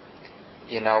loss,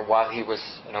 while he was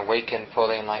an awakened,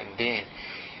 fully enlightened being.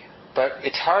 But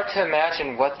it's hard to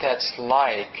imagine what that's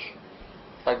like.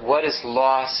 Like, what does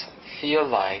loss feel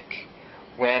like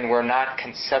when we're not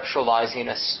conceptualizing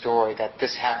a story that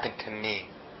this happened to me?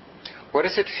 What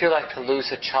does it feel like to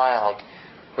lose a child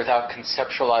without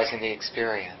conceptualizing the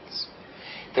experience?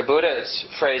 The Buddha's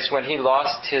phrase, when he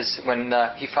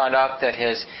found out that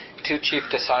his two chief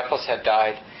disciples had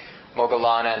died,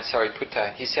 Moggallana and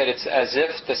Sariputta, he said it's as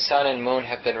if the sun and moon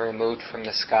have been removed from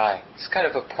the sky. It's kind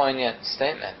of a poignant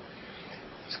statement.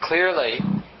 Clearly,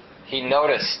 he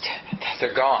noticed that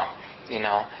they're gone.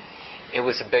 It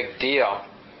was a big deal.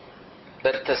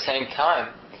 But at the same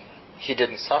time, he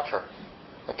didn't suffer,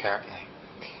 apparently.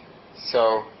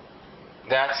 So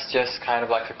that's just kind of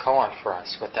like a koan for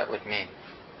us, what that would mean.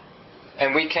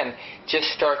 And we can just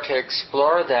start to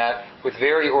explore that with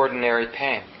very ordinary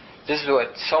pain. This is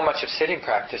what so much of sitting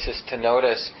practice is, to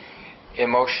notice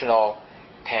emotional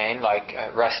pain, like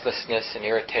restlessness and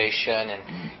irritation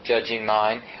and judging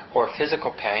mind, or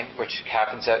physical pain, which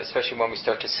happens especially when we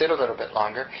start to sit a little bit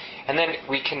longer. And then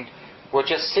we'll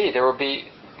just see, there will be,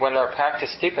 when our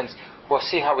practice deepens, we'll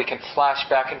see how we can flash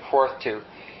back and forth to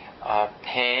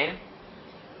pain,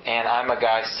 and I'm a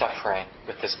guy suffering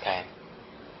with this pain.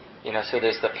 So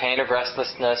there's the pain of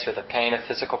restlessness or the pain of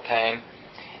physical pain.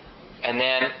 And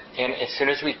then as soon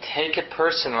as we take it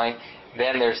personally,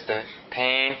 then there's the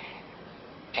pain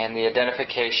and the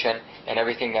identification and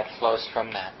everything that flows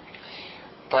from that.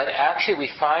 But actually we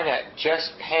find that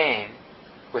just pain,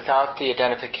 without the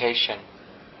identification,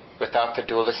 without the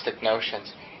dualistic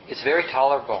notions, is very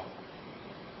tolerable.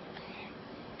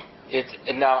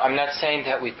 Now, I'm not saying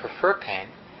that we prefer pain.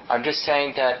 I'm just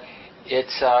saying that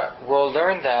we'll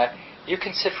learn that you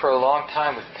can sit for a long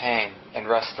time with pain and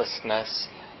restlessness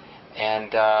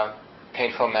and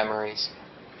painful memories.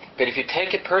 But if you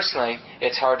take it personally,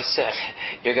 it's hard to sit.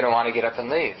 You're going to want to get up and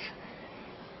leave.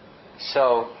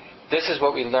 So this is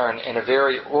what we learn in a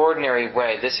very ordinary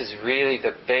way. This is really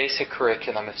the basic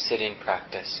curriculum of sitting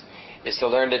practice, is to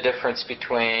learn the difference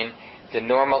between the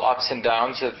normal ups and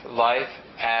downs of life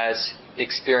as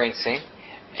experiencing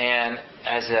and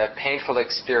as a painful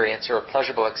experience or a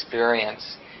pleasurable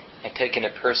experience, and taking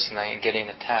it personally and getting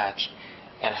attached,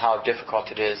 and how difficult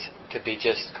it is to be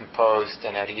just composed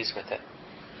and at ease with it.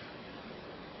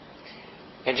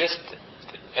 And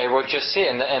we'll just see,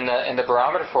 and the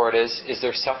barometer for it is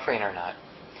there suffering or not?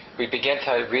 We begin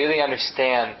to really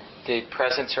understand the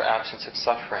presence or absence of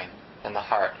suffering in the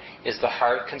heart. Is the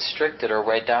heart constricted or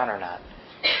weighed down or not?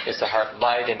 Is the heart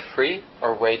light and free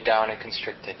or weighed down and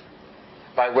constricted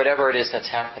by whatever it is that's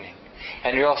happening?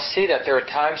 And you'll see that there are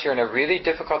times you're in a really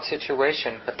difficult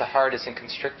situation, but the heart isn't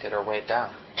constricted or weighed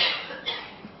down.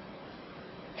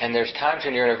 And there's times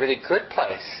when you're in a really good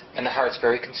place, and the heart's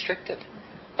very constricted,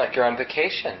 like you're on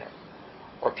vacation,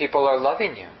 or people are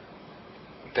loving you,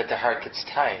 but the heart gets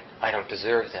tight. I don't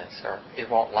deserve this, or it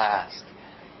won't last.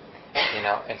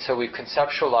 And so we've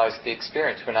conceptualized the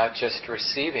experience. We're not just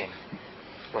receiving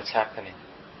what's happening.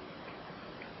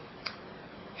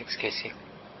 Thanks, Casey.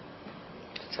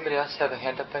 Did somebody else have a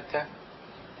hand up back there?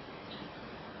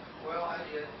 Well, I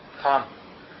did. Come.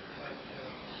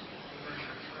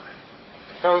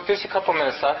 No, there's a couple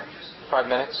minutes left. 5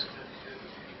 minutes.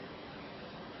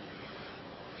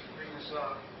 Bring this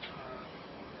up.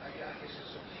 I guess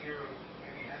it's a fear of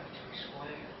maybe having to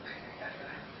explain it.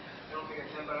 I don't think I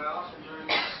can, but I often, during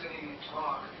the sitting and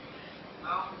talk, I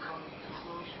often come to the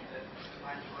conclusion that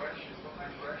what my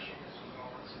direction is with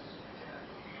all this is death.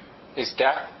 Is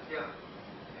death? Yeah.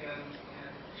 And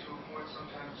to avoid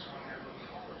sometimes what I look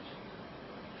forward to.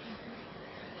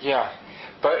 Yeah.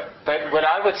 But what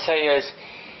I would say is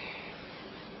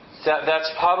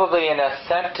that's probably an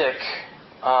authentic,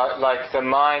 like the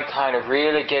mind kind of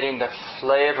really getting the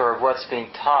flavor of what's being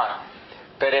taught.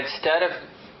 But instead of,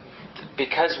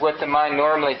 because what the mind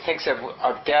normally thinks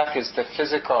of death is the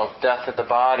physical death of the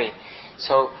body,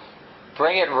 so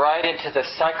bring it right into the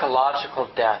psychological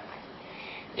death.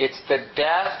 It's the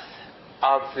death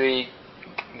of the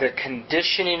the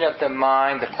conditioning of the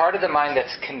mind, the part of the mind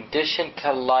that's conditioned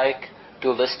to like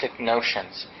dualistic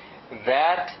notions,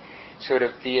 that sort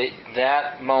of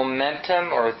that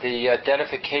momentum or the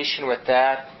identification with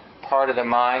that part of the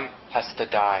mind has to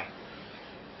die.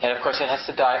 And of course it has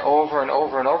to die over and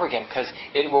over and over again, because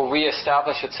it will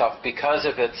reestablish itself because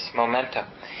of its momentum.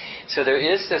 So there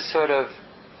is this sort of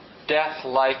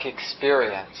death-like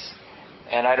experience.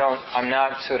 And I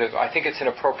think it's an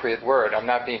appropriate word. I'm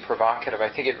not being provocative. I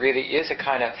think it really is a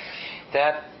kind of,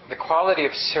 that the quality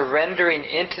of surrendering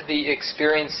into the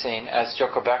experiencing, as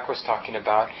Joko Beck was talking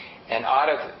about, and out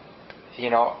of,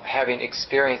 having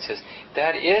experiences,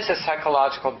 that is a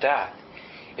psychological death.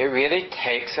 It really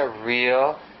takes a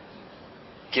real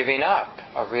giving up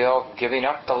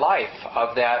the life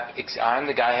of that, I'm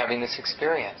the guy having this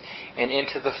experience, and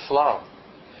into the flow.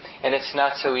 And it's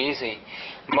not so easy.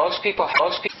 Most people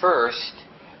first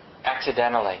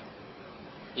accidentally.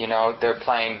 They're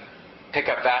playing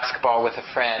pickup basketball with a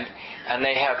friend, and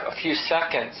they have a few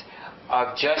seconds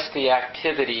of just the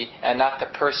activity and not the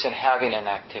person having an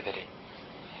activity.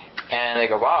 And they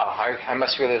go, wow, I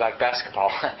must really like basketball.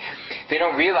 They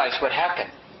don't realize what happened,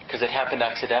 because it happened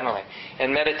accidentally.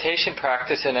 In meditation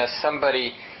practice, and as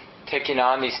somebody taking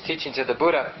on these teachings of the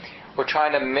Buddha, we're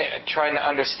trying to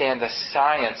understand the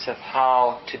science of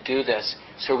how to do this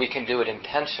so we can do it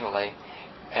intentionally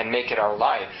and make it our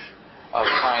life, of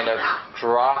kind of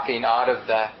dropping out of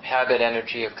the habit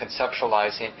energy of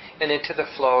conceptualizing and into the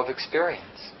flow of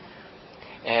experience.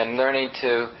 And learning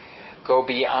to go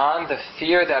beyond the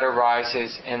fear that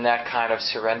arises in that kind of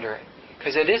surrendering.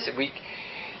 Because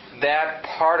that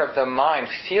part of the mind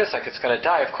feels like it's going to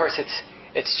die. Of course,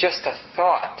 it's just a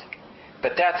thought.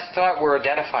 But that thought we're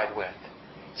identified with.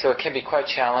 So it can be quite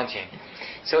challenging.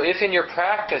 So if in your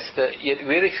practice it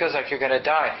really feels like you're going to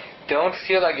die, don't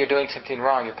feel like you're doing something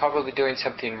wrong. You're probably doing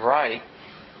something right.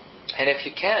 And if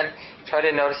you can, try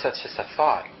to notice that's just a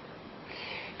thought.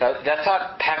 Now, that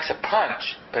thought packs a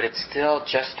punch, but it's still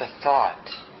just a thought.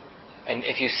 And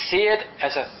if you see it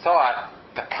as a thought,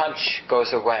 the punch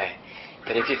goes away.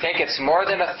 But if you think it's more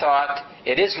than a thought,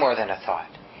 it is more than a thought.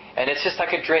 And it's just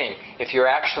like a dream. If you're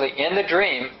actually in the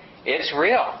dream, it's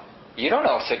real. You don't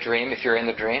know it's a dream if you're in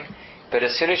the dream. But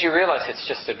as soon as you realize it's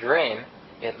just a dream,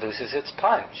 it loses its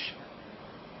punch.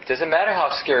 It doesn't matter how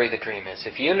scary the dream is.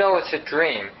 If you know it's a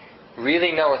dream,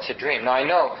 really know it's a dream. Now I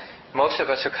know most of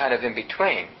us are kind of in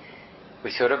between.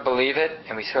 We sort of believe it,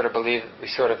 and we sort of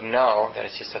know that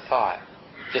it's just a thought.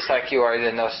 Just like you are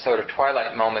in those sort of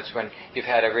twilight moments when you've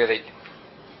had a really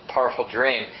powerful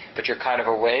dream, but you're kind of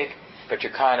awake, but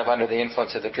you're kind of under the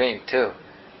influence of the dream too.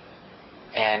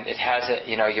 And it has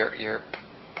you're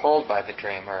pulled by the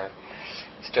dream, or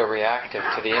still reactive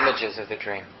to the images of the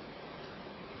dream.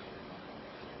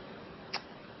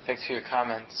 Thanks for your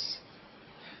comments.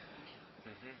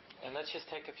 And let's just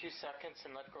take a few seconds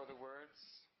and let go of the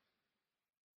words.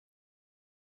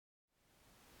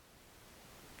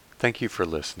 Thank you for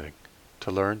listening.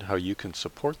 To learn how you can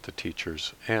support the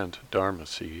teachers and Dharma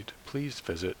Seed, please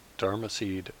visit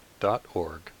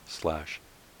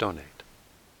dharmaseed.org/donate.